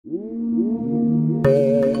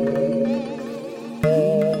Listening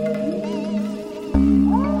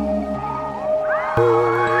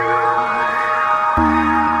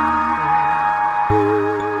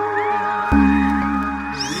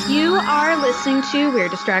to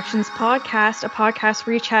Weird Distractions Podcast, a podcast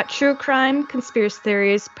where we chat true crime, conspiracy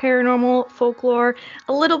theories, paranormal, folklore,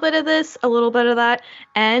 a little bit of this, a little bit of that,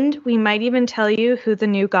 and we might even tell you who the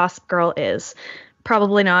new Gossip Girl is.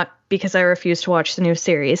 Probably not, because I refuse to watch the new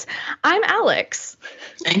series. I'm Alex.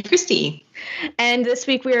 I'm Christy. And this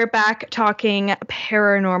week we are back talking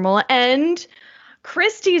paranormal, and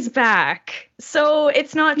Christy's back. So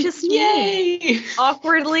it's not just me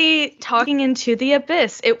awkwardly talking into the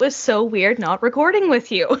abyss. It was so weird not recording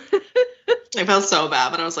with you. I felt so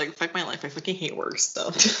bad, but I was like, fuck my life. I fucking hate work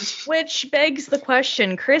stuff. Which begs the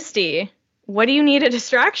question, Christy, what do you need a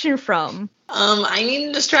distraction from? I need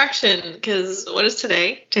a distraction because what is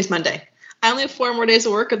today? Today's Monday. I only have 4 more days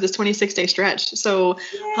of work of this 26-day stretch. So,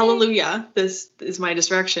 Yay. Hallelujah. This is my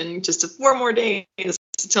distraction. Just 4 more days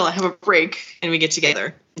until I have a break and we get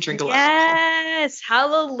together and drink a lot. Yes,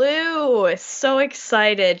 hallelujah. So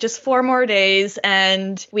excited. Just 4 more days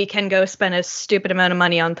and we can go spend a stupid amount of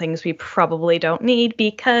money on things we probably don't need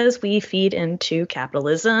because we feed into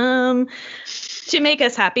capitalism to make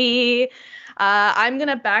us happy. I'm going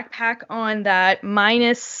to backpack on that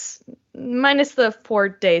minus the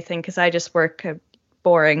 4-day thing because I just work a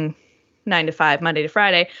boring 9 to 5, Monday to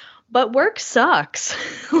Friday. But work sucks,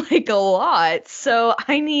 like a lot. So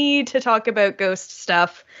I need to talk about ghost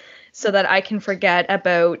stuff so that I can forget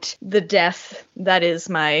about the death that is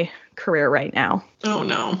my career right now. Oh,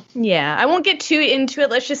 no. Yeah, I won't get too into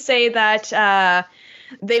it. Let's just say that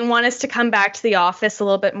they want us to come back to the office a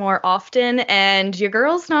little bit more often. And your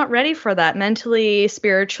girl's not ready for that mentally,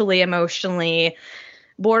 spiritually, emotionally,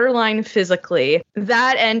 borderline physically.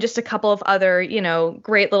 That and just a couple of other,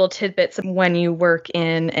 great little tidbits when you work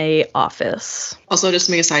in a office. Also, just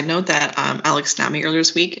to make a side note that Alex snapped me earlier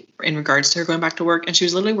this week in regards to her going back to work, and she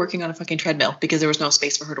was literally working on a fucking treadmill because there was no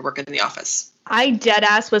space for her to work in the office. I dead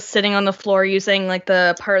ass was sitting on the floor using like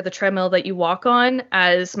the part of the treadmill that you walk on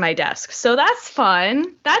as my desk. So that's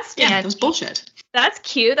fun. That's that was bullshit. That's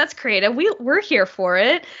cute. That's creative. We're here for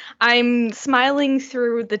it. I'm smiling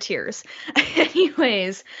through the tears.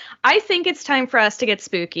 Anyways, I think it's time for us to get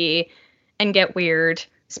spooky and get weird.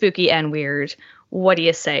 Spooky and weird. What do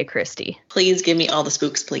you say, Christy? Please give me all the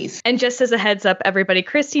spooks, please. And just as a heads up, everybody,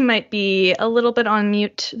 Christy might be a little bit on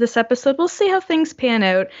mute this episode. We'll see how things pan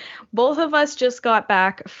out. Both of us just got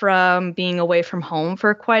back from being away from home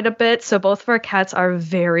for quite a bit, so both of our cats are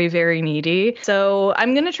very, very needy. So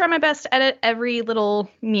I'm going to try my best to edit every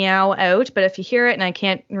little meow out, but if you hear it and I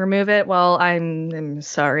can't remove it, well, I'm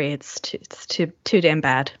sorry. It's too damn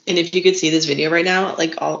bad. And if you could see this video right now,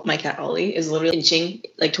 like my cat Ollie is literally inching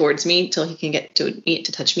like towards me till he can get to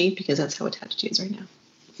touch me because that's how attached he is right now.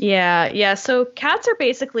 Yeah. So cats are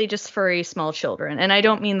basically just furry small children. And I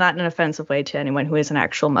don't mean that in an offensive way to anyone who is an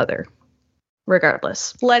actual mother.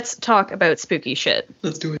 Regardless, let's talk about spooky shit.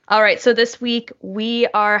 Let's do it. All right. So this week we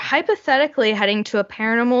are hypothetically heading to a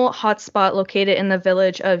paranormal hotspot located in the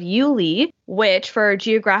village of Eweleigh, which for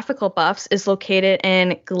geographical buffs is located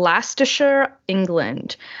in Gloucestershire,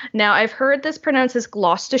 England. Now I've heard this pronounced as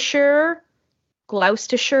Gloucestershire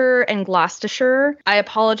and Gloucestershire. I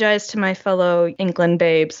apologize to my fellow England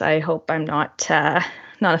babes. I hope I'm not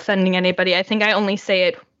offending anybody. I think I only say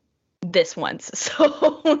it this once,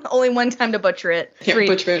 so only one time to butcher it. Can't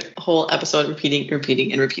butcher it a whole episode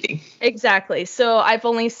repeating. Exactly. So I've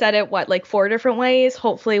only said it 4 different ways.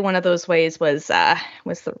 Hopefully one of those ways was the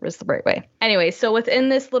right way. Anyway, so within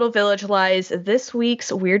this little village lies this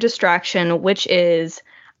week's weird distraction, which is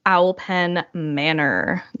Owlpen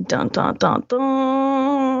Manor. Dun, dun, dun,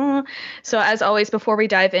 dun. So as always, before we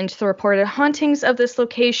dive into the reported hauntings of this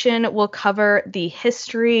location, we'll cover the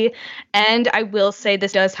history. And I will say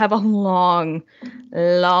this does have a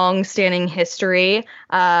long-standing history.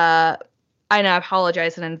 And I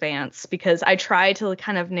apologize in advance because I tried to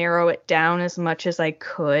kind of narrow it down as much as I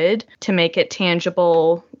could to make it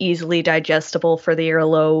tangible, easily digestible for the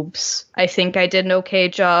earlobes. I think I did an okay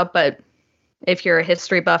job, but if you're a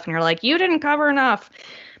history buff and you're like, you didn't cover enough,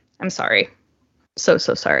 I'm sorry. So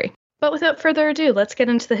sorry. But without further ado, let's get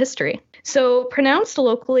into the history. So pronounced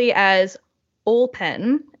locally as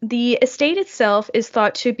Owlpen, the estate itself is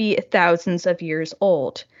thought to be thousands of years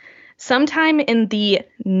old. Sometime in the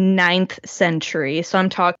 9th century, so I'm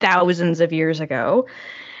talking thousands of years ago,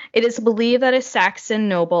 it is believed that a Saxon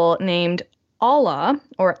noble named Olla,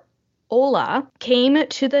 or Ola, came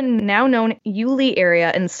to the now known Yulee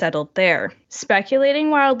area and settled there.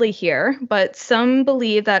 Speculating wildly here, but some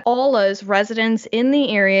believe that Ola's residence in the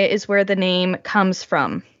area is where the name comes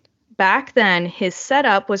from. Back then, his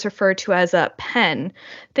setup was referred to as a pen.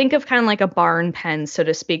 Think of kind of like a barn pen, so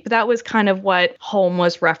to speak. But that was kind of what home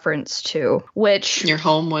was referenced to, which... Your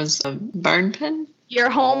home was a barn pen? Your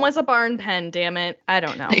home was a barn pen, damn it. I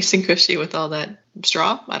don't know. Nice and cushy with all that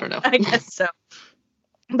straw? I don't know. I guess so.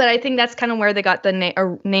 But I think that's kind of where they got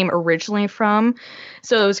the name originally from.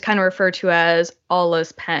 So it was kind of referred to as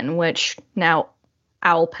Ola's pen, which now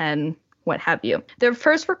owl pen, what have you. The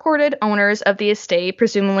first recorded owners of the estate,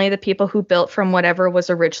 presumably the people who built from whatever was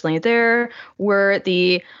originally there, were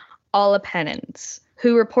the Olapenans,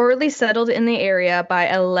 who reportedly settled in the area by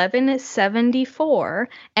 1174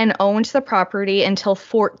 and owned the property until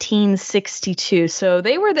 1462. So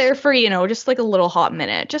they were there for, just like a little hot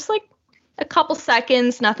minute, just like a couple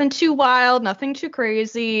seconds, nothing too wild, nothing too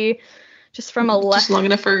crazy, just from just long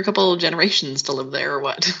enough for a couple of generations to live there or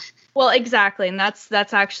what? Well, exactly. And that's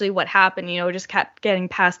actually what happened, just kept getting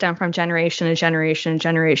passed down from generation to generation to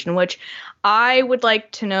generation, which I would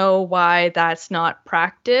like to know why that's not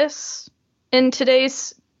practice in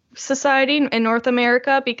today's society in North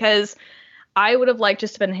America, because I would have liked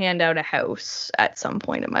just to been hand out a house at some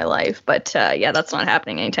point in my life. But yeah, that's not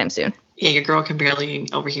happening anytime soon. Yeah, your girl can barely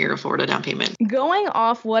over here afford a down payment. Going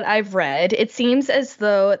off what I've read, it seems as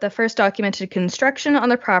though the first documented construction on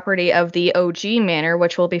the property of the OG Manor,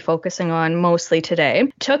 which we'll be focusing on mostly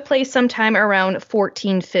today, took place sometime around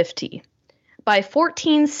 1450. By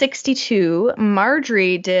 1462,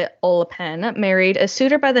 Marjorie de Olapen married a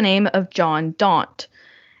suitor by the name of John Daunt,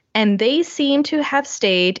 and they seem to have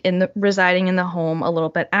residing in the home a little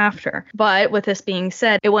bit after. But with this being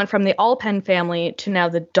said, it went from the Olapen family to now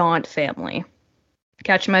the Daunt family.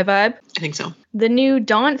 Catching my vibe? I think so. The new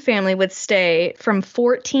Daunt family would stay from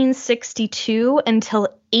 1462 until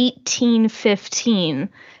 1815.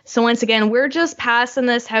 So once again, we're just passing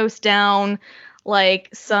this house down like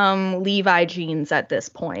some Levi jeans at this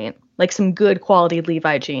point. Like some good quality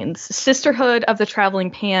Levi jeans. Sisterhood of the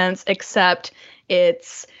Traveling Pants, except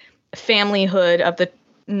it's familyhood of the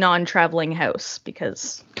non-traveling house,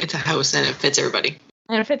 because it's a house and it fits everybody.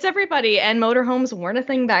 And it fits everybody, and motorhomes weren't a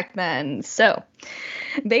thing back then. So,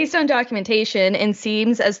 based on documentation, it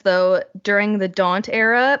seems as though during the Daunt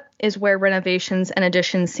era is where renovations and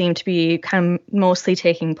additions seem to be kind of mostly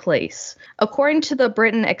taking place. According to the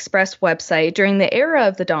Britain Express website, during the era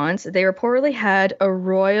of the Daunts, they reportedly had a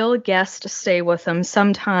royal guest stay with them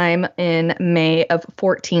sometime in May of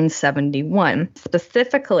 1471.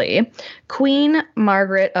 Specifically, Queen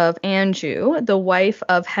Margaret of Anjou, the wife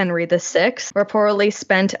of Henry VI, reportedly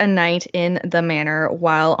spent a night in the manor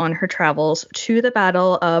while on her travels to the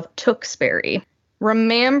Battle of Tewkesbury.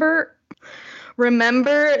 Remember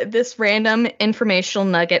this random informational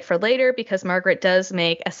nugget for later, because Margaret does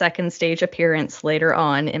make a second stage appearance later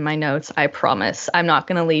on in my notes. I promise. I'm not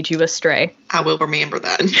going to lead you astray. I will remember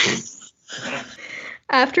that.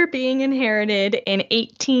 After being inherited in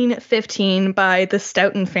 1815 by the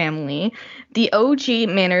Stoughton family, the OG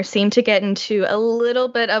Manor seemed to get into a little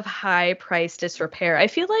bit of high price disrepair. I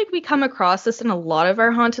feel like we come across this in a lot of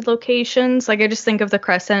our haunted locations. Like I just think of the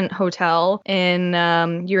Crescent Hotel in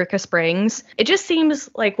Eureka Springs. It just seems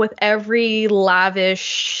like with every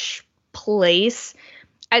lavish place,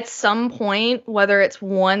 at some point, whether it's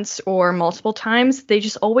once or multiple times, they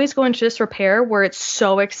just always go into disrepair where it's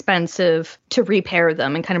so expensive to repair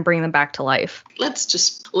them and kind of bring them back to life. Let's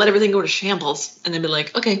just let everything go to shambles and then be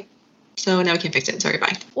like, okay, so now we can fix it. Sorry,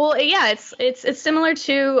 bye. Well, yeah, it's similar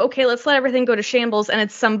to, okay, let's let everything go to shambles and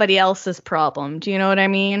it's somebody else's problem. Do you know what I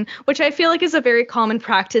mean? Which I feel like is a very common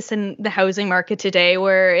practice in the housing market today,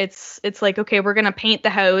 where it's like, okay, we're going to paint the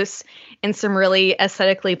house in some really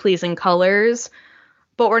aesthetically pleasing colors,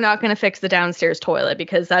 but we're not going to fix the downstairs toilet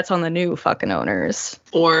because that's on the new fucking owners.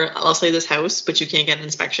 Or I'll say this house, but you can't get an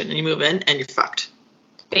inspection and you move in and you're fucked.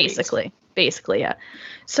 Basically, yeah.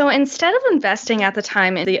 So instead of investing at the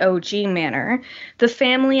time in the OG Manor, the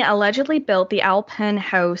family allegedly built the Alpen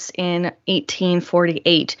house in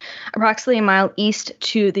 1848, approximately a mile east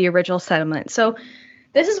to the original settlement. So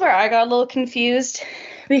this is where I got a little confused,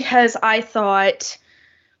 because I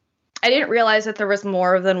didn't realize that there was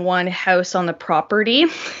more than one house on the property.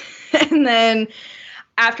 And then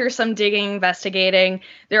after some digging, investigating,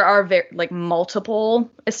 there are multiple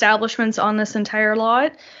establishments on this entire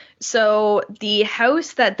lot. So the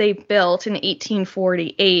house that they built in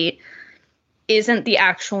 1848 isn't the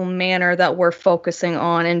actual manor that we're focusing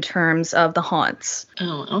on in terms of the haunts.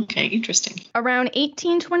 Oh, okay. Interesting. Around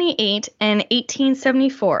 1828 and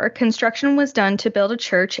 1874, construction was done to build a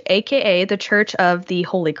church, aka the Church of the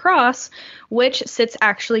Holy Cross, which sits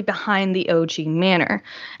actually behind the OG manor.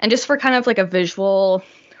 And just for kind of like a visual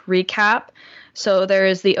recap, so there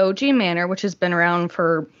is the OG manor, which has been around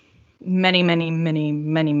for many, many, many,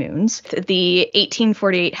 many moons. The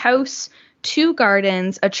 1848 house, 2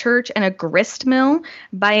 gardens, a church, and a grist mill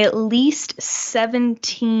by at least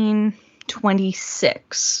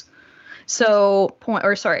 1726. So,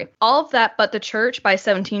 all of that but the church by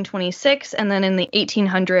 1726, and then in the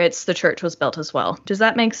 1800s, the church was built as well. Does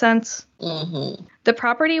that make sense? Mm-hmm. The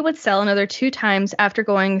property would sell another 2 times after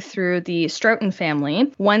going through the Stroughton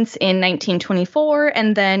family, once in 1924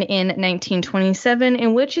 and then in 1927,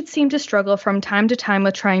 in which it seemed to struggle from time to time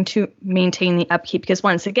with trying to maintain the upkeep, because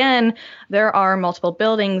once again, there are multiple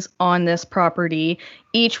buildings on this property,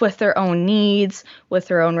 each with their own needs, with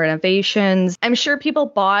their own renovations. I'm sure people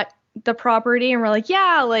bought the property and we're like,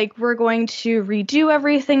 yeah, like we're going to redo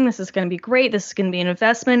everything. This is going to be great. This is going to be an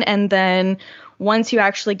investment. And then once you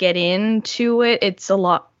actually get into it, it's a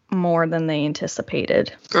lot more than they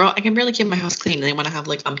anticipated. Girl, I can barely keep my house clean. They want to have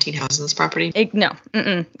like umpteen houses on this property. No,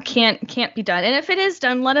 can't be done. And if it is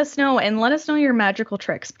done, let us know, and let us know your magical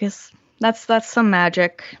tricks, because that's some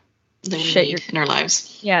magic That we shit need in our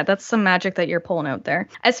lives. Yeah, that's some magic that you're pulling out there.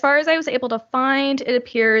 As far as I was able to find, it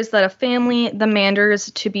appears that a family, the Manders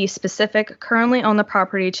to be specific, currently own the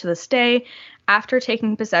property to this day after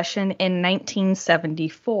taking possession in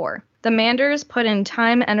 1974. The Manders put in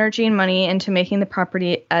time, energy, and money into making the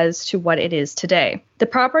property as to what it is today. The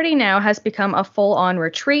property now has become a full-on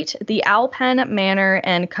retreat. The Alpen Manor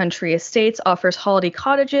and Country Estates offers holiday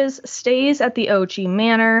cottages, stays at the OG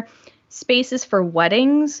Manor, spaces for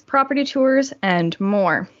weddings, property tours, and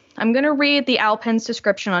more. I'm going to read the Alpen's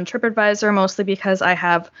description on TripAdvisor, mostly because I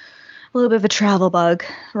have a little bit of a travel bug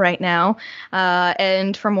right now,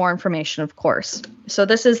 and for more information, of course. So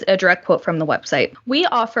this is a direct quote from the website. We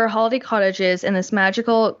offer holiday cottages in this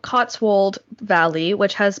magical Cotswold Valley,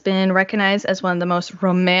 which has been recognized as one of the most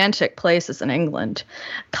romantic places in England.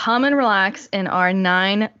 Come and relax in our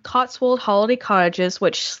 9 Cotswold holiday cottages,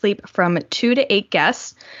 which sleep from 2 to 8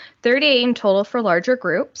 guests, 38 in total for larger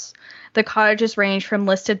groups. The cottages range from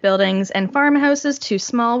listed buildings and farmhouses to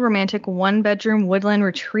small romantic 1-bedroom woodland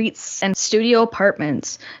retreats and studio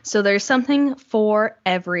apartments. So there's something for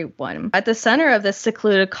everyone. At the center of this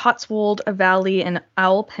secluded Cotswold Valley in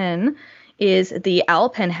Alpen is the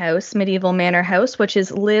Alpen House, medieval manor house, which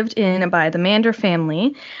is lived in by the Mander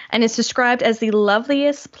family and is described as the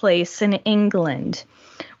loveliest place in England.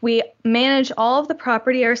 We manage all of the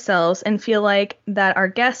property ourselves and feel like that our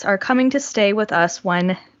guests are coming to stay with us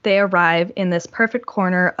when they arrive in this perfect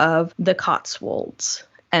corner of the Cotswolds.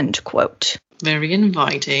 End quote. Very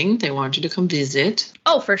inviting. They want you to come visit.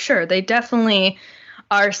 Oh, for sure. They definitely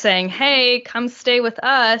are saying, hey, come stay with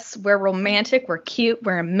us. We're romantic. We're cute.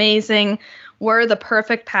 We're amazing. We're the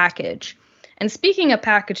perfect package. And speaking of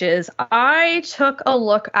packages, I took a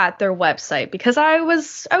look at their website because I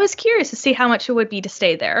was curious to see how much it would be to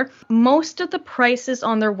stay there. Most of the prices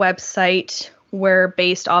on their website were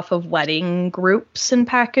based off of wedding groups and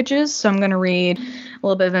packages, so I'm going to read a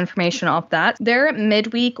little bit of information off that. Their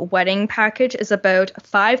midweek wedding package is about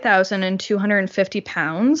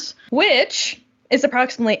 £5,250, which is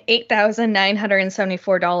approximately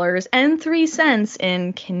 $8,974.03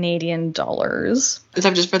 in Canadian dollars. Is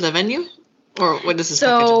that just for the venue? Or what does this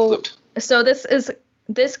package include? So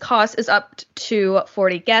this cost is up to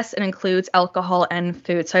 40 guests and includes alcohol and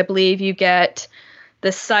food. So I believe you get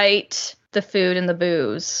the site, the food, and the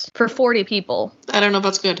booze for 40 people. I don't know if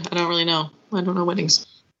that's good. I don't really know. I don't know weddings.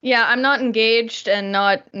 Yeah, I'm not engaged and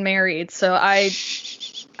not married, so I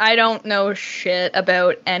don't know shit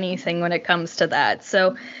about anything when it comes to that.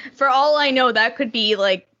 So for all I know, that could be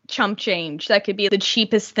like chump change. That could be the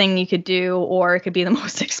cheapest thing you could do, or it could be the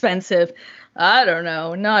most expensive. I don't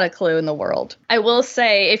know. Not a clue in the world. I will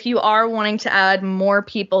say, if you are wanting to add more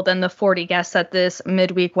people than the 40 guests that this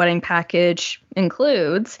midweek wedding package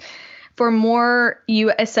includes, for more,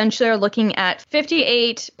 you essentially are looking at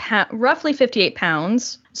roughly 58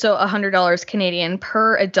 pounds, so $100 Canadian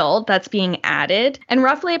per adult that's being added, and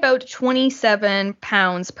roughly about 27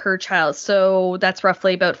 pounds per child, so that's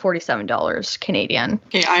roughly about $47 Canadian.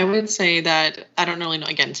 Okay, I would say that, I don't really know,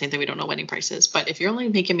 again, same thing, we don't know wedding prices, but if you're only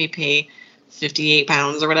making me pay 58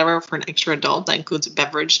 pounds or whatever for an extra adult that includes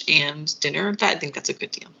beverage and dinner, I think that's a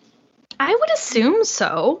good deal. I would assume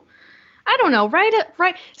so. I don't know.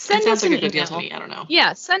 Send us an like a good deal to email. me. I don't know.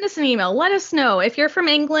 Yeah, send us an email. Let us know. If you're from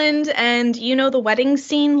England and you know the wedding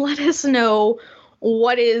scene, let us know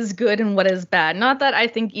what is good and what is bad. Not that I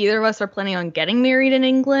think either of us are planning on getting married in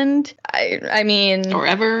England. I mean, Or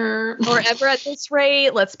ever at this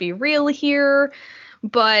rate. Let's be real here.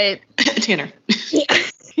 But Tanner. Yeah.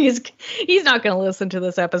 He's not going to listen to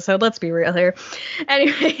this episode. Let's be real here.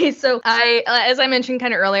 Anyway, so as I mentioned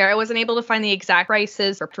kind of earlier, I wasn't able to find the exact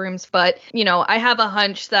prices for rooms, but I have a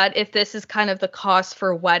hunch that if this is kind of the cost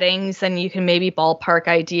for weddings, then you can maybe ballpark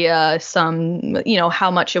idea some, how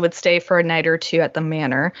much it would stay for a night or two at the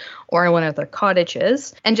manor or in one of the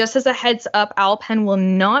cottages. And just as a heads up, Alpen will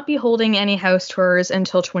not be holding any house tours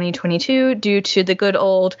until 2022 due to the good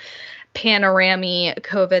old panoramy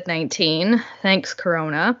COVID-19. Thanks,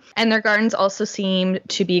 Corona. And their gardens also seem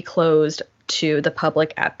to be closed to the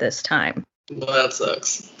public at this time. Well, that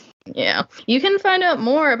sucks. Yeah. You can find out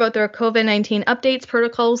more about their COVID-19 updates,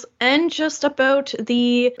 protocols, and just about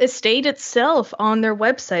the estate itself on their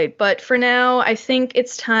website. But for now, I think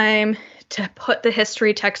it's time to put the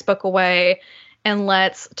history textbook away and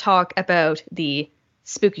let's talk about the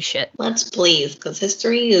spooky shit. Let's please, because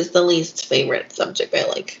history is the least favorite subject I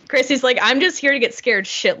like. Chrissy's like, I'm just here to get scared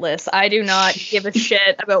shitless. I do not give a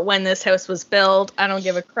shit about when this house was built. I don't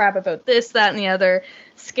give a crap about this, that, and the other.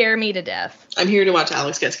 Scare me to death. I'm here to watch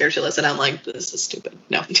Alex get scared shitless, and I'm like, this is stupid.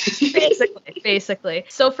 No. Basically.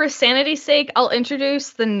 So for sanity's sake, I'll introduce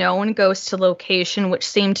the known ghost to location, which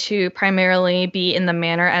seemed to primarily be in the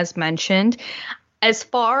manor as mentioned. As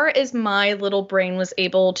far as my little brain was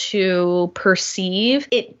able to perceive,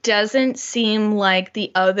 it doesn't seem like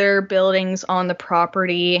the other buildings on the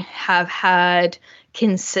property have had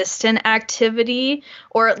consistent activity,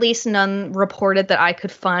 or at least none reported that I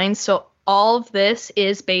could find. So all of this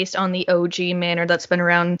is based on the OG manor that's been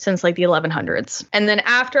around since like the 1100s. And then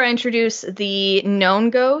after I introduce the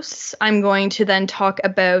known ghosts, I'm going to then talk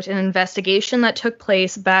about an investigation that took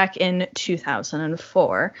place back in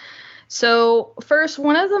 2004. So first,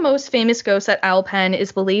 one of the most famous ghosts at Alpen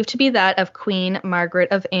is believed to be that of Queen Margaret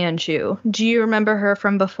of Anjou. Do you remember her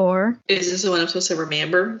from before? Is this the one I'm supposed to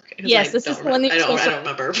remember? Yes, this is the one that you're supposed to... I don't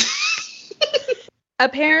remember.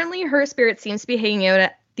 Apparently, her spirit seems to be hanging out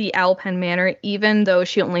at the Alpen Manor, even though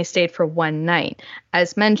she only stayed for one night.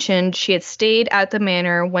 As mentioned, she had stayed at the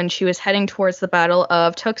manor when she was heading towards the Battle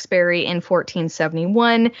of Tewkesbury in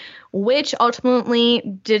 1471, which ultimately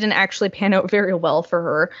didn't actually pan out very well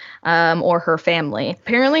for her or her family.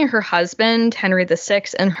 Apparently, her husband, Henry VI,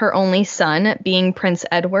 and her only son, being Prince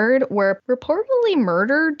Edward, were reportedly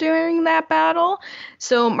murdered during that battle.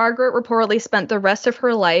 So Margaret reportedly spent the rest of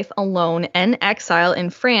her life alone in exile in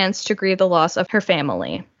France to grieve the loss of her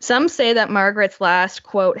family. Some say that Margaret's last,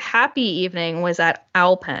 quote, happy evening was at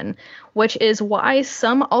Alpen, which is why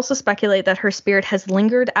some also speculate that her spirit has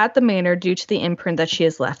lingered at the manor due to the imprint that she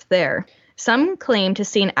has left there. Some claim to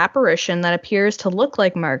see an apparition that appears to look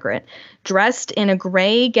like Margaret, dressed in a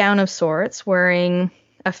gray gown of sorts, wearing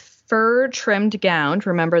a fur-trimmed gown.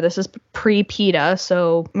 Remember, this is pre-PETA,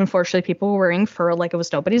 so unfortunately people were wearing fur like it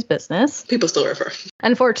was nobody's business. People still wear fur.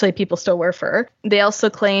 Unfortunately, people still wear fur. They also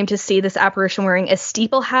claim to see this apparition wearing a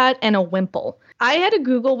steeple hat and a wimple. I had to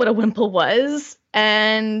Google what a wimple was,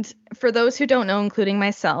 and for those who don't know, including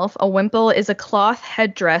myself, a wimple is a cloth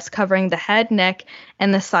headdress covering the head, neck,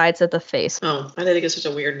 and the sides of the face. Oh, I think it's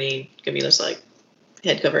such a weird name. Give me this, like,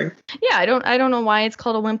 head covering. Yeah, I don't know why it's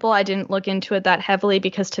called a wimple. I didn't look into it that heavily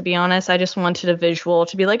because, to be honest, I just wanted a visual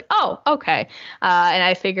to be like, oh, okay. And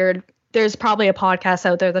I figured there's probably a podcast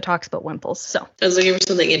out there that talks about wimples. So I was looking for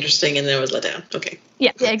something interesting and then I was let down. Okay.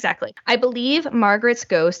 Yeah, exactly. I believe Margaret's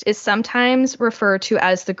ghost is sometimes referred to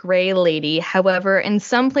as the Grey Lady. However, in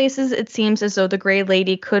some places, it seems as though the Grey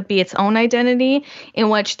Lady could be its own identity, in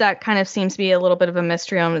which that kind of seems to be a little bit of a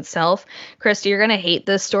mystery on itself. Christy, you're going to hate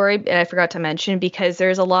this story, I forgot to mention, because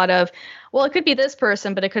there's a lot of, well, it could be this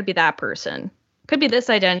person, but it could be that person. Could be this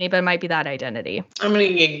identity, but it might be that identity. I'm going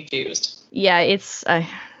to get confused. Yeah, it's...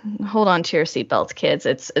 hold on to your seatbelts, kids.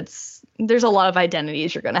 It's there's a lot of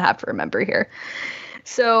identities you're going to have to remember here.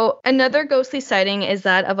 So another ghostly sighting is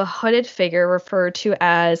that of a hooded figure referred to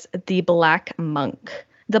as the Black Monk.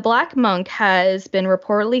 The Black Monk has been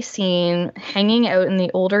reportedly seen hanging out in the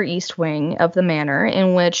older east wing of the manor,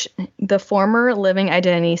 in which the former living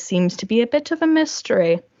identity seems to be a bit of a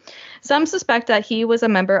mystery. Some suspect that he was a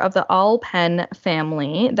member of the Alpen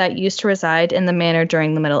family that used to reside in the manor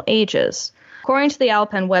during the Middle Ages. According to the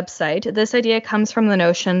Alpen website, this idea comes from the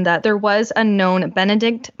notion that there was a known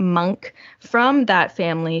Benedict monk from that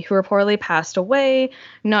family who reportedly passed away.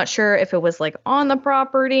 Not sure if it was like on the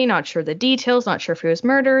property, not sure the details, not sure if he was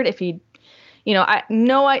murdered, if he,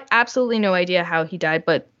 I absolutely no idea how he died,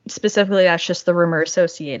 but specifically that's just the rumor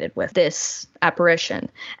associated with this apparition.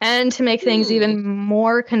 And to make things even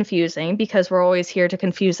more confusing, because we're always here to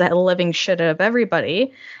confuse the living shit out of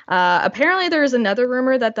everybody, apparently there is another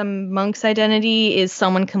rumor that the monk's identity is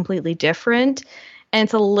someone completely different, and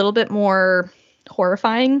it's a little bit more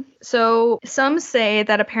horrifying. So some say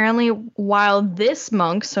that apparently while this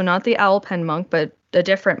monk, so not the Owlpen monk, but a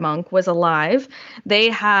different monk, was alive, they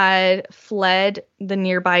had fled the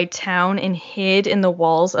nearby town and hid in the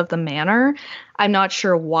walls of the manor. I'm not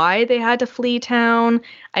sure why they had to flee town.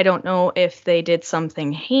 I don't know if they did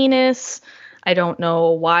something heinous. I don't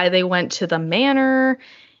know why they went to the manor.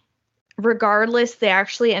 Regardless, they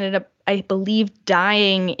actually ended up, I believe,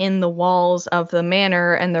 dying in the walls of the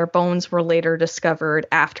manor, and their bones were later discovered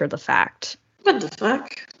after the fact. What the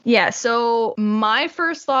fuck? Yeah, so my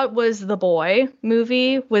first thought was The Boy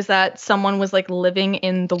movie, was that someone was like living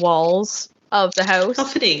in the walls of the house. How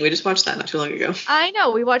fitting. We just watched that not too long ago. I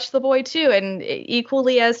know, we watched The Boy too, and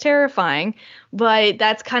equally as terrifying, but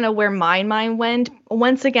that's kind of where my mind went.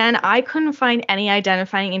 Once again, I couldn't find any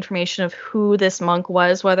identifying information of who this monk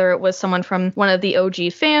was, whether it was someone from one of the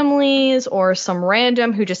OG families or some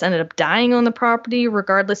random who just ended up dying on the property.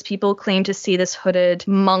 Regardless, people claim to see this hooded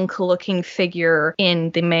monk-looking figure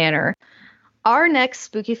in the manor. Our next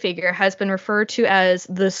spooky figure has been referred to as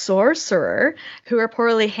the Sorcerer, who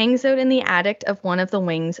reportedly hangs out in the attic of one of the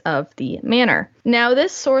wings of the manor. Now,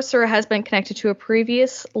 this sorcerer has been connected to a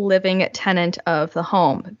previous living tenant of the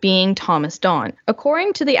home, being Thomas Don.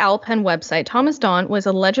 According to the Owlpen website, Thomas Don was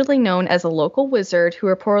allegedly known as a local wizard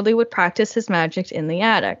who reportedly would practice his magic in the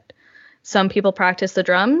attic. Some people practice the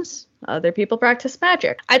drums. Other people practice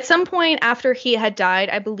magic. At some point after he had died,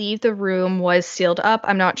 I believe the room was sealed up.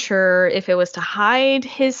 I'm not sure if it was to hide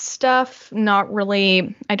his stuff. Not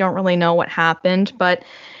really. I don't really know what happened. But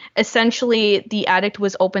essentially, the attic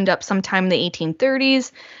was opened up sometime in the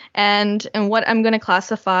 1830s. And what I'm going to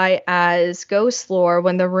classify as ghost lore,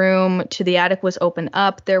 when the room to the attic was opened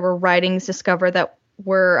up, there were writings discovered that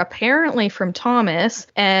were apparently from Thomas,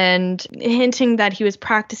 and hinting that he was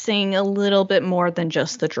practicing a little bit more than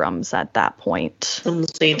just the drums at that point. Some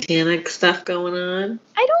satanic stuff going on.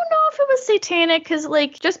 I don't know if it was satanic, because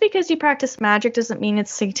just because you practice magic doesn't mean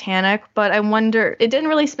it's satanic, but I wonder, it didn't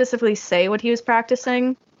really specifically say what he was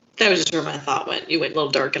practicing. That was just where my thought went. You went a little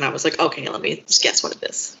dark, and I was like, okay, let me just guess what it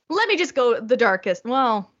is. Let me just go the darkest.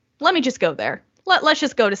 Well, let me just go there. Let's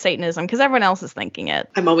just go to Satanism, because everyone else is thinking it.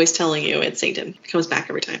 I'm always telling you it's Satan. It comes back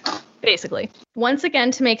every time. Basically. Once again,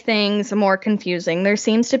 to make things more confusing, there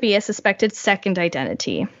seems to be a suspected second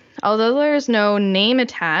identity. Although there is no name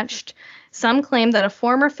attached, some claim that a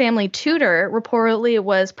former family tutor reportedly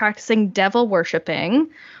was practicing devil worshipping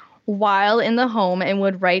while in the home and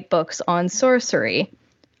would write books on sorcery.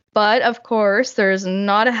 But, of course, there's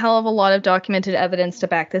not a hell of a lot of documented evidence to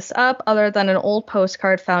back this up, other than an old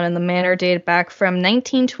postcard found in the manor dated back from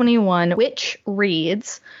 1921, which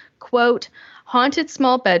reads, quote, "Haunted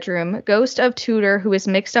small bedroom, ghost of tutor who is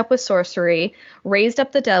mixed up with sorcery, raised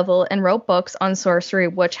up the devil, and wrote books on sorcery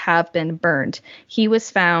which have been burned. He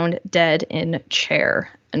was found dead in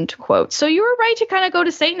chair." End quote. So you were right to kind of go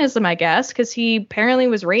to Satanism, I guess, because he apparently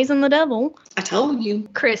was raising the devil. I told you.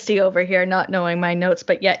 Christy over here not knowing my notes,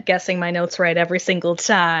 but yet guessing my notes right every single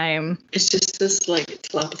time. It's just this,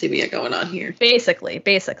 telepathy we got going on here.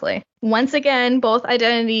 Basically. Once again, both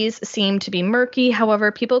identities seem to be murky.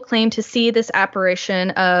 However, people claim to see this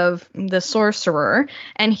apparition of the sorcerer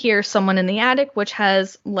and hear someone in the attic, which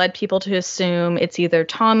has led people to assume it's either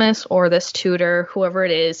Thomas or this tutor. Whoever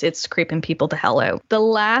it is, it's creeping people to hell out. The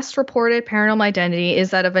last reported paranormal identity is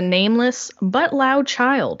that of a nameless but loud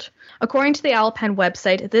child. According to the Owlpen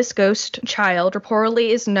website, this ghost child reportedly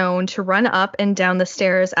is known to run up and down the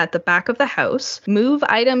stairs at the back of the house, move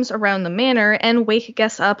items around the manor, and wake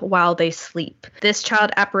guests up while they sleep. This child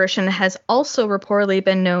apparition has also reportedly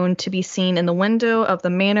been known to be seen in the window of the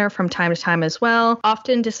manor from time to time as well,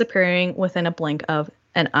 often disappearing within a blink of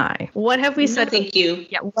an eye. What have we said? Thank you.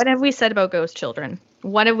 Yeah, what have we said about ghost children?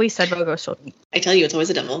 What have we said about ghost children? I tell you, it's always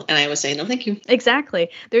a devil, and I always say, no, thank you. Exactly.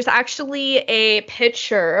 There's actually a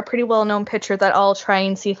picture, a pretty well-known picture that I'll try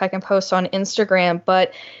and see if I can post on Instagram,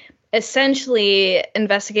 but essentially,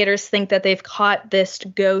 investigators think that they've caught this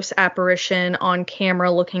ghost apparition on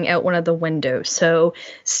camera looking out one of the windows. So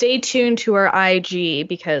stay tuned to our IG,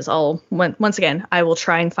 because once again, I will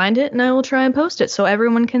try and find it, and I will try and post it so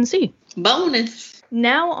everyone can see. Bonus.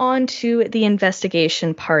 Now on to the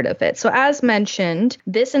investigation part of it. So as mentioned,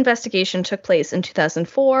 this investigation took place in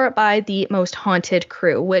 2004 by the Most Haunted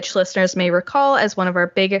Crew, which listeners may recall as one of our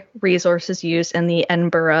big resources used in the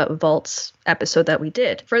Edinburgh Vaults episode that we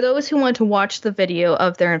did. For those who want to watch the video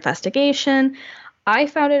of their investigation, I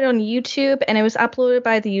found it on YouTube and it was uploaded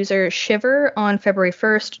by the user Shiver on February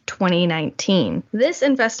 1st, 2019. This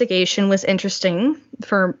investigation was interesting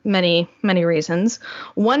for many, many reasons.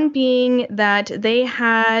 One being that they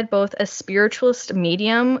had both a spiritualist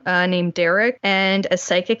medium named Derek and a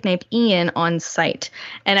psychic named Ian on site.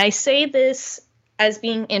 And I say this as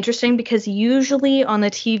being interesting because usually on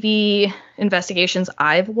the TV investigations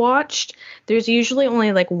I've watched, there's usually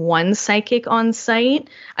only like one psychic on site.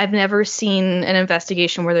 I've never seen an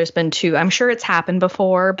investigation where there's been two. I'm sure it's happened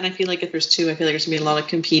before. And I feel like if there's two, I feel like there's going to be a lot of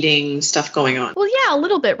competing stuff going on. Well, yeah, a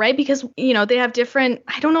little bit, right? Because, you know, they have different,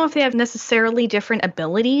 I don't know if they have necessarily different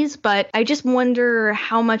abilities, but I just wonder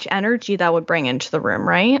how much energy that would bring into the room,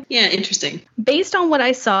 right? Yeah, interesting. Based on what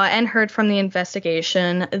I saw and heard from the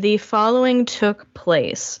investigation, the following took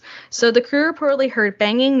place. So the crew reportedly heard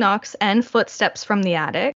banging, knocks, and footsteps from the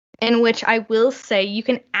attic, in which I will say you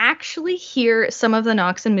can actually hear some of the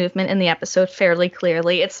knocks and movement in the episode fairly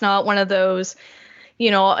clearly. It's not one of those, you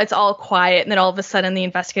know, it's all quiet and then all of a sudden the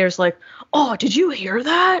investigator's like, oh, did you hear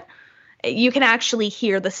that? You can actually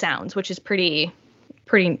hear the sounds, which is pretty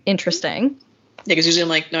interesting. Yeah, because usually I'm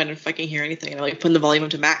like, no, I didn't fucking hear anything. And I like putting the volume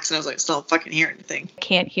up to max and I was like, still don't fucking hear anything.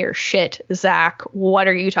 Can't hear shit, Zach. What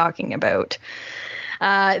are you talking about?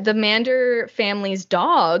 The Mander family's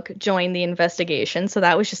dog joined the investigation, so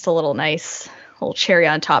that was just a little nice little cherry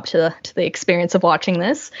on top to the experience of watching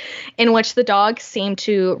this, in which the dog seemed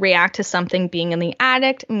to react to something being in the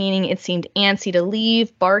attic, meaning it seemed antsy to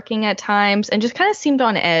leave, barking at times, and just kind of seemed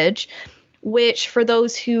on edge, which for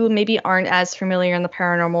those who maybe aren't as familiar in the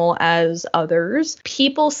paranormal as others,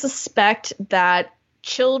 people suspect that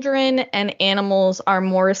children and animals are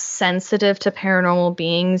more sensitive to paranormal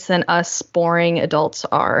beings than us boring adults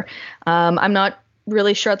are. I'm not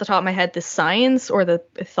really sure at the top of my head the science or the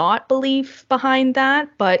thought belief behind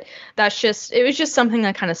that, but it was just something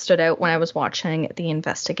that kind of stood out when I was watching the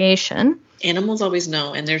investigation. Animals always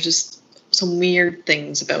know, and there's just some weird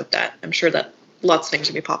things about that. I'm sure that lots of things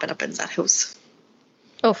will be popping up in that house.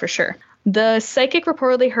 Oh, for sure. The psychic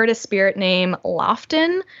reportedly heard a spirit named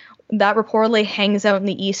Lofton, that reportedly hangs out in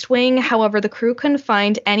the East Wing. However, the crew couldn't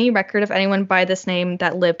find any record of anyone by this name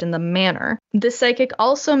that lived in the manor. The psychic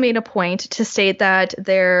also made a point to state that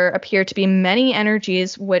there appear to be many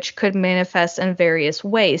energies which could manifest in various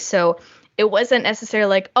ways. So it wasn't necessarily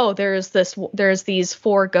like, oh, there's these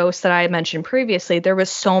 4 ghosts that I had mentioned previously. There was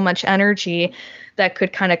so much energy that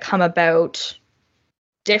could kind of come about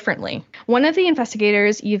differently. One of the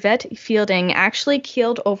investigators, Yvette Fielding, actually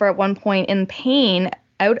keeled over at one point in pain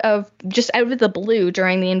out of the blue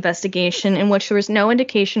during the investigation, in which there was no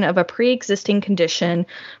indication of a pre-existing condition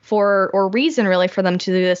or reason really for them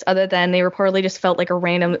to do this, other than they reportedly just felt like a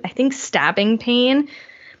random, I think, stabbing pain,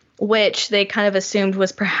 which they kind of assumed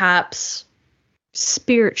was perhaps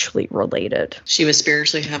spiritually related. She was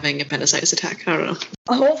spiritually having appendicitis attack. I don't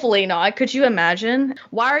know. Hopefully not. Could you imagine?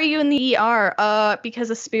 Why are you in the ER?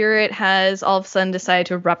 Because a spirit has all of a sudden decided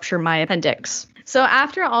to rupture my appendix. So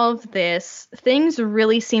after all of this, things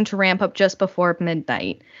really seemed to ramp up just before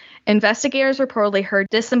midnight. Investigators reportedly heard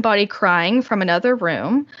disembodied crying from another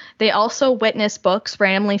room. They also witnessed books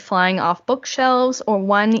randomly flying off bookshelves, or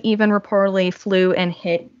one even reportedly flew and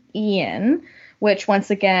hit Ian, which once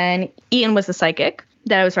again, Ian was the psychic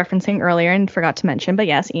that I was referencing earlier and forgot to mention. But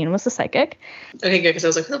yes, Ian was the psychic. Okay, good, because I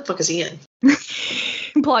was like, who the fuck is Ian?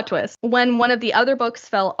 Plot twist. When one of the other books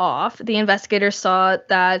fell off, the investigators saw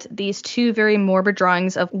that these 2 very morbid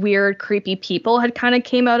drawings of weird, creepy people had kind of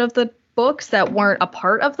came out of the books that weren't a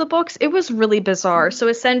part of the books. It was really bizarre. So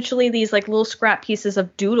essentially these like little scrap pieces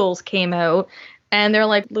of doodles came out, and they're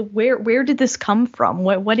like, where did this come from?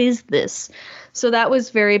 What is this? So that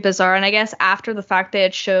was very bizarre. And I guess after the fact, they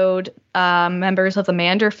had showed members of the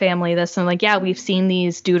Mander family this, and like, yeah, we've seen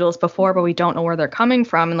these doodles before, but we don't know where they're coming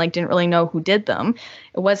from, and like didn't really know who did them.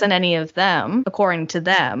 It wasn't any of them, according to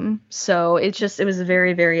them. So it was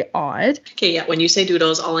very, very odd. Okay, yeah. When you say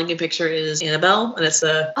doodles, all I can picture is Annabelle, and it's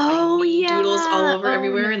the doodles all over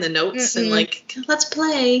everywhere, and the notes, and like, let's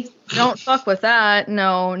play. Don't fuck with that.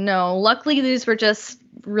 No. Luckily, these were just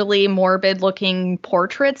really morbid looking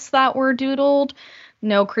portraits that were doodled.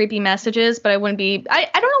 No creepy messages, but I wouldn't be, I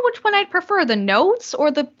don't know which one I'd prefer, the notes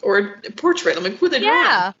or portrait. I'm like, who are they drawing?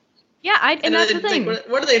 Yeah. Yeah, and that's the thing. Like,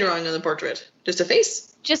 what are they drawing on the portrait? Just a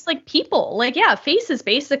face? Just like people, like, yeah, faces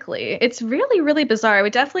basically. It's really, really bizarre. I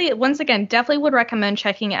would definitely would recommend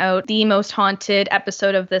checking out the Most Haunted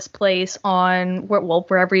episode of this place on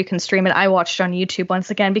wherever you can stream it. I watched it on YouTube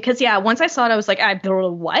once again because once I saw it, I was like,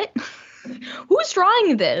 what? Who's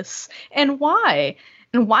drawing this and why?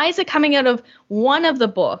 And why is it coming out of one of the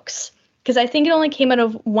books? Because I think it only came out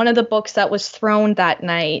of one of the books that was thrown that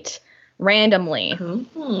night randomly.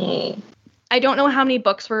 Oh. I don't know how many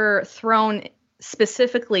books were thrown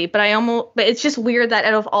specifically, but it's just weird that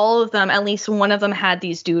out of all of them, at least one of them had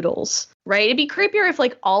these doodles, right? It'd be creepier if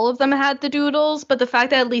like all of them had the doodles, but the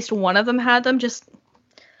fact that at least one of them had them just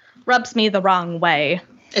rubs me the wrong way.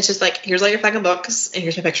 It's just like, here's all your fucking books, and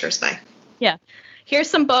here's my pictures. Bye. Yeah. Here's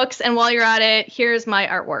some books, and while you're at it, here's my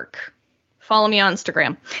artwork. Follow me on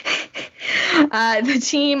Instagram. The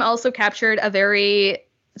team also captured a very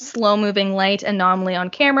slow-moving light anomaly on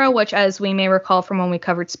camera, which, as we may recall from when we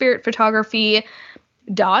covered spirit photography,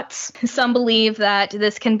 dots. Some believe that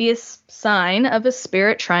this can be a sign of a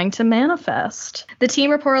spirit trying to manifest. The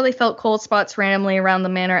team reportedly felt cold spots randomly around the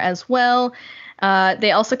manor as well.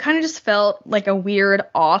 They also kind of just felt like a weird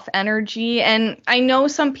off energy. And I know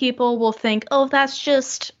some people will think, oh, that's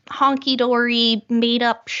just honky-dory,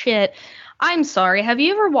 made-up shit. I'm sorry. Have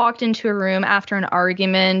you ever walked into a room after an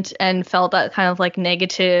argument and felt that kind of like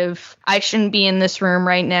negative, I shouldn't be in this room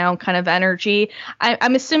right now kind of energy?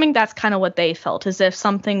 I'm assuming that's kind of what they felt, as if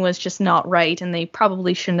something was just not right and they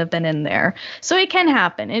probably shouldn't have been in there. So it can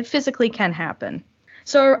happen. It physically can happen.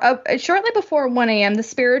 So shortly before 1 a.m., the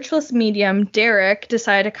spiritualist medium, Derek,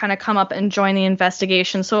 decided to kind of come up and join the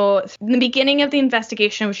investigation. So in the beginning of the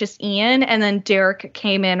investigation, it was just Ian, and then Derek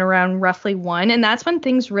came in around roughly 1. And that's when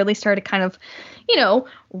things really started kind of,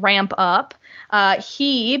 ramp up.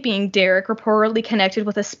 He, being Derek, reportedly connected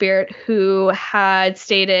with a spirit who had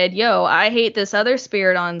stated, yo, I hate this other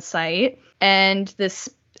spirit on site. And this,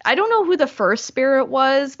 I don't know who the first spirit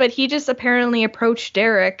was, but he just apparently approached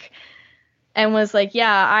Derek and was like,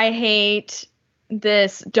 yeah, I hate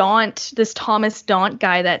this Thomas Daunt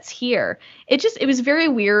guy that's here. It was very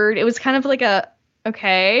weird. It was kind of like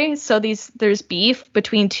okay, so there's beef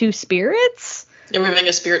between two spirits. Are we having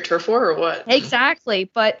a spirit turf war or what? Exactly.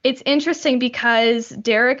 But it's interesting because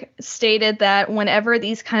Derek stated that whenever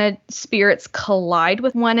these kind of spirits collide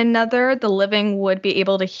with one another, the living would be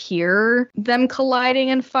able to hear them colliding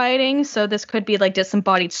and fighting. So this could be like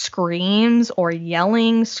disembodied screams or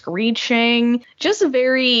yelling, screeching, just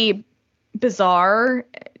very bizarre.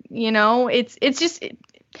 It's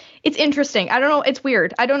interesting. I don't know. It's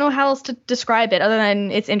weird. I don't know how else to describe it other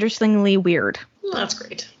than it's interestingly weird. Well, that's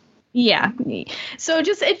great. Yeah. So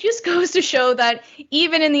it just goes to show that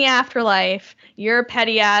even in the afterlife, your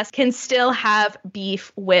petty ass can still have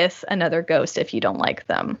beef with another ghost if you don't like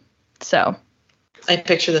them. So I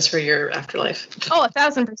picture this for your afterlife. Oh,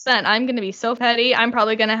 1,000%. I'm going to be so petty. I'm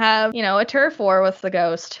probably going to have, a turf war with the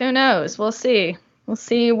ghost. Who knows? We'll see. We'll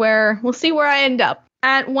see where I end up.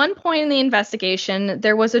 At one point in the investigation,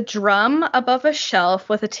 there was a drum above a shelf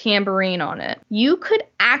with a tambourine on it. You could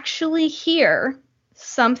actually hear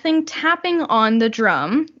something tapping on the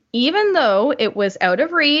drum, even though it was out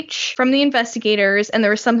of reach from the investigators and there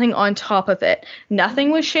was something on top of it. Nothing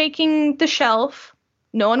was shaking the shelf.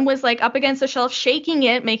 No one was like up against the shelf shaking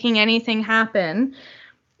it, making anything happen.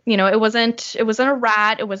 It wasn't a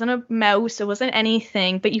rat, it wasn't a mouse, it wasn't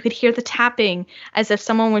anything, but you could hear the tapping as if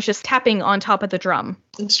someone was just tapping on top of the drum.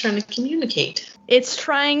 It's trying to communicate. It's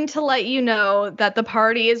trying to let you know that the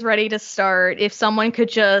party is ready to start. If someone could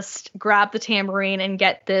just grab the tambourine and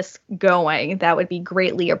get this going, that would be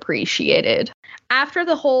greatly appreciated. After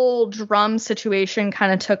the whole drum situation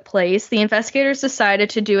kind of took place, the investigators decided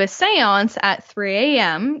to do a seance at 3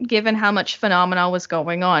 a.m., given how much phenomena was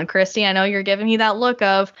going on. Christy, I know you're giving me that look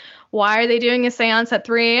of, why are they doing a seance at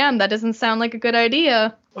 3 a.m.? That doesn't sound like a good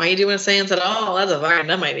idea. Why are you doing a seance at all? That's a fucking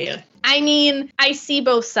dumb idea. I mean, I see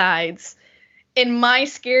both sides. In my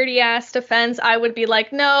scaredy-ass defense, I would be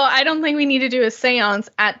like, no, I don't think we need to do a seance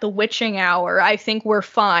at the witching hour. I think we're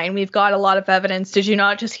fine. We've got a lot of evidence. Did you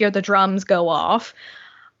not just hear the drums go off?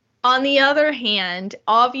 On the other hand,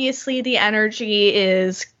 obviously the energy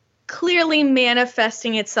is clearly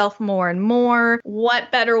manifesting itself more and more. What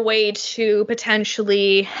better way to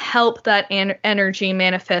potentially help that energy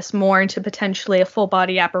manifest more into potentially a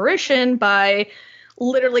full-body apparition by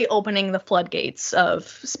literally opening the floodgates of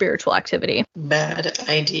spiritual activity. Bad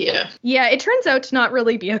idea. Yeah, it turns out to not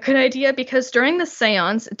really be a good idea because during the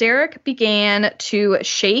seance, Derek began to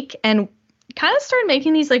shake and kind of started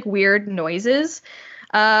making these like weird noises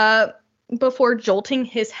before jolting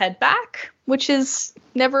his head back, which is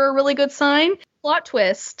never a really good sign. Plot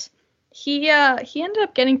twist. he ended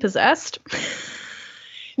up getting possessed.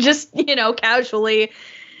 Just, casually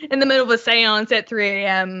in the middle of a seance at 3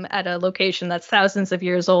 a.m. at a location that's thousands of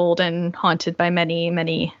years old and haunted by many,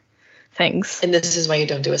 many things. And this is why you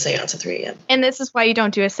don't do a seance at 3 a.m. And this is why you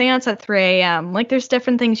don't do a seance at 3 a.m. Like, there's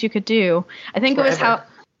different things you could do. I think it was How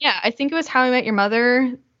I Met Your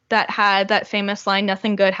Mother that had that famous line,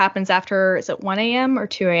 nothing good happens after, is it 1 a.m. or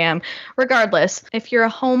 2 a.m.? Regardless, if you're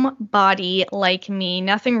a homebody like me,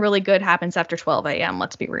 nothing really good happens after 12 a.m.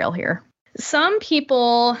 Let's be real here. Some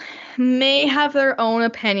people may have their own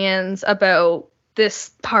opinions about this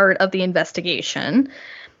part of the investigation.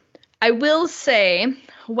 I will say,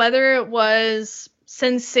 whether it was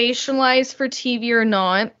sensationalized for TV or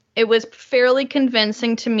not, it was fairly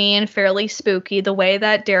convincing to me and fairly spooky. The way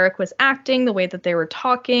that Derek was acting, the way that they were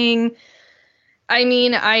talking. I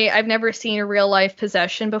mean, I've never seen a real life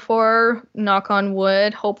possession before, knock on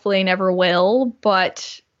wood, hopefully never will.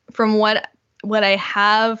 But from what I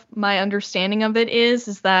have, my understanding of it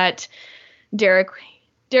is that Derek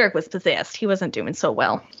was possessed. He wasn't doing so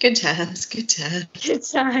well. Good times.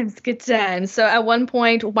 So at one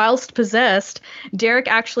point, whilst possessed, Derek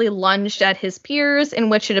actually lunged at his peers, in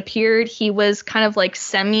which it appeared he was kind of like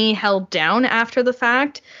semi-held down after the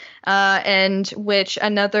fact, and which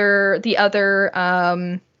the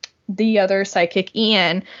other psychic,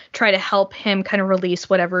 Ian, tried to help him kind of release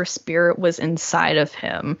whatever spirit was inside of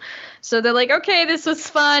him. So they're like, okay, this was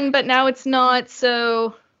fun, but now it's not,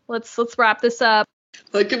 so let's wrap this up.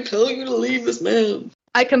 I compel you to leave this man.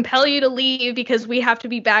 I compel you to leave because we have to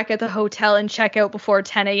be back at the hotel and check out before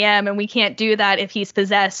 10 a.m. and we can't do that if he's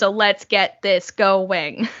possessed, so let's get this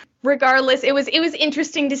going. Regardless, it was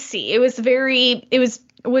interesting to see. It was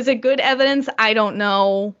it good evidence? I don't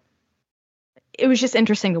know. It was just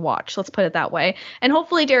interesting to watch. Let's put it that way. And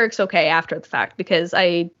hopefully Derek's okay after the fact, because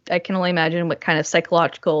I can only imagine what kind of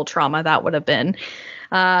psychological trauma that would have been.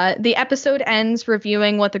 The episode ends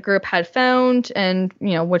reviewing what the group had found, and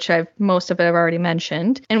which most of it I've already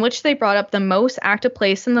mentioned, in which they brought up the most active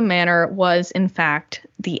place in the manor was in fact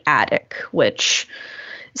the attic, which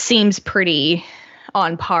seems pretty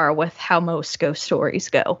on par with how most ghost stories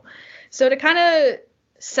go. So to kind of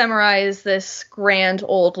summarize this grand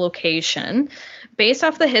old location, based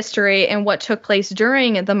off the history and what took place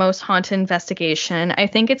during the Most Haunted investigation, I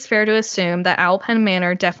think it's fair to assume that Owlpen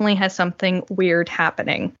Manor definitely has something weird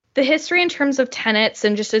happening. The history in terms of tenants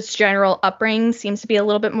and just its general upbringing seems to be a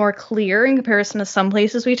little bit more clear in comparison to some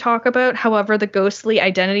places we talk about. However, the ghostly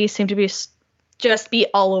identities seem to be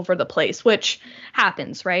all over the place, which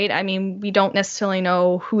happens, right? I mean, we don't necessarily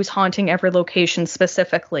know who's haunting every location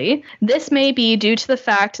specifically. This may be due to the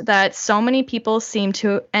fact that so many people seem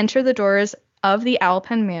to enter the doors of the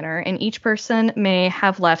Owlpen Manor, and each person may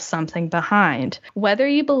have left something behind. Whether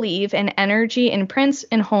you believe in energy imprints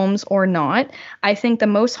in homes or not, I think the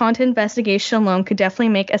Most Haunted investigation alone could definitely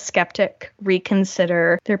make a skeptic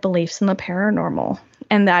reconsider their beliefs in the paranormal.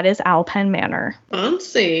 And that is Owlpen Manor.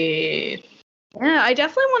 Fancy. Yeah, I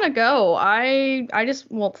definitely want to go.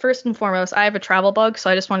 First and foremost, I have a travel bug, so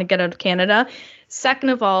I just want to get out of Canada. Second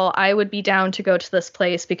of all, I would be down to go to this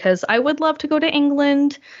place because I would love to go to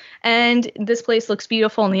England, and this place looks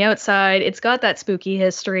beautiful on the outside. It's got that spooky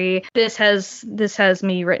history. This has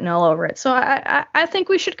me written all over it, so I think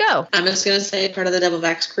we should go. I'm just gonna say part of the Double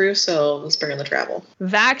Vax crew, so let's bring in the travel.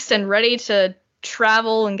 Vaxxed and ready to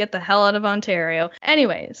travel and get the hell out of Ontario.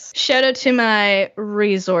 Anyways, shout out to my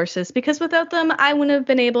resources, because without them, I wouldn't have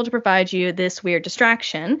been able to provide you this weird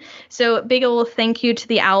distraction. So big ol' thank you to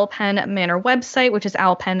the Owlpen Manor website, which is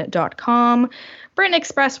owlpen.com, Britain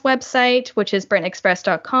Express website, which is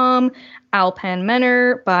britainexpress.com, Owlpen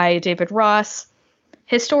Manor by David Ross,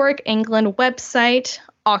 Historic England website,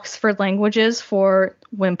 Oxford Languages for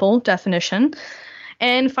Wimple definition.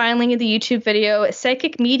 And finally, the YouTube video,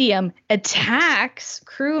 Psychic Medium Attacks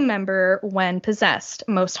Crew Member When Possessed.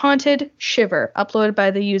 Most Haunted, Shiver, uploaded by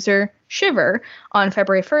the user Shiver on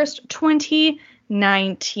February 1st,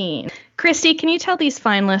 2019. Christy, can you tell these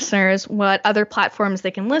fine listeners what other platforms they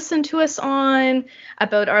can listen to us on,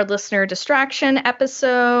 about our listener distraction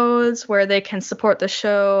episodes, where they can support the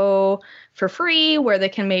show for free, where they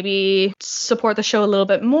can maybe support the show a little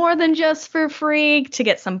bit more than just for free to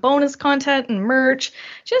get some bonus content and merch?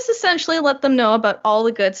 Just essentially let them know about all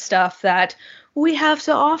the good stuff that we have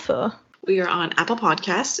to offer. We are on Apple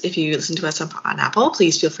Podcasts. If you listen to us on Apple,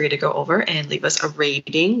 please feel free to go over and leave us a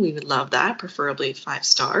rating. We would love that, preferably 5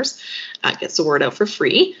 stars. It gets the word out for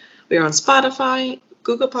free. We are on Spotify,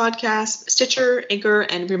 Google Podcasts, Stitcher, Anchor,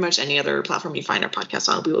 and pretty much any other platform you find our podcast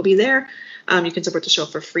on. We will be there. You can support the show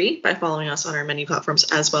for free by following us on our many platforms,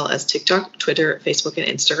 as well as TikTok, Twitter, Facebook, and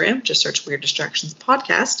Instagram. Just search Weird Distractions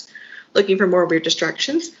Podcast. Looking for more weird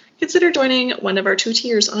distractions? Consider joining one of our 2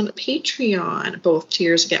 tiers on Patreon. Both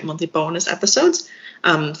tiers get monthly bonus episodes,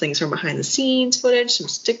 things from behind the scenes footage, some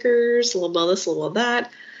stickers, a little bit of this, a little bit of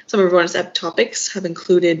that. Some of our bonus topics have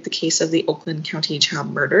included the case of the Oakland County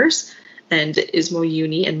child murders and Ismo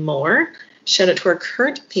Uni and more. Shout out to our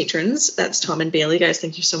current patrons. That's Tom and Bailey. Guys,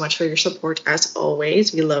 thank you so much for your support as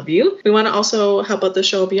always. We love you. We want to also help out the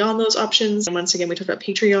show beyond those options. And once again, we talked about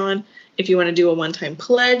Patreon. If you want to do a one-time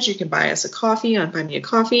pledge, you can buy us a coffee on Buy Me a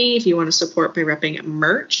Coffee. If you want to support by repping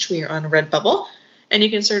merch, we are on Redbubble. And you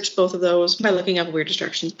can search both of those by looking up Weird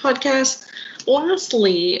Distractions Podcast.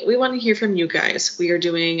 Lastly, we want to hear from you guys. We are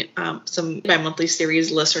doing some bi-monthly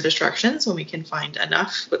series lists or distractions when we can find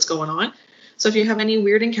enough what's going on. So if you have any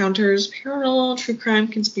weird encounters, paranormal, true crime,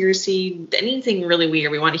 conspiracy, anything really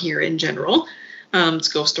weird we want to hear in general, it's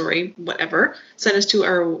ghost story, whatever, send it to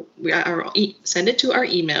our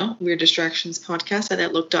email,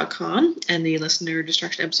 weirddistractionspodcast@outlook.com, and the listener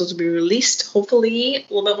distraction episodes will be released hopefully a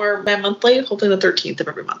little bit more bi-monthly, hopefully the 13th of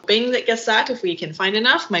every month. Hoping that gets that, if we can find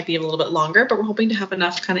enough, might be a little bit longer, but we're hoping to have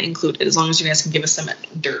enough kind of included, as long as you guys can give us some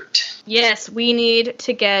dirt. Yes, we need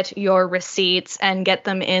to get your receipts and get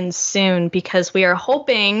them in soon, because we are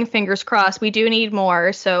hoping, fingers crossed, we do need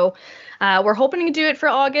more. So we're hoping to do it for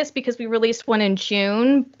August because we released one in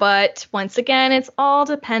June. But once again, it's all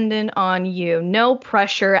dependent on you. No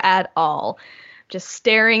pressure at all. Just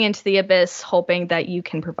staring into the abyss, hoping that you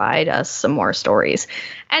can provide us some more stories.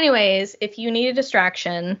 Anyways, if you need a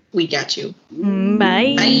distraction, we got you.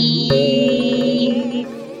 Bye. Bye.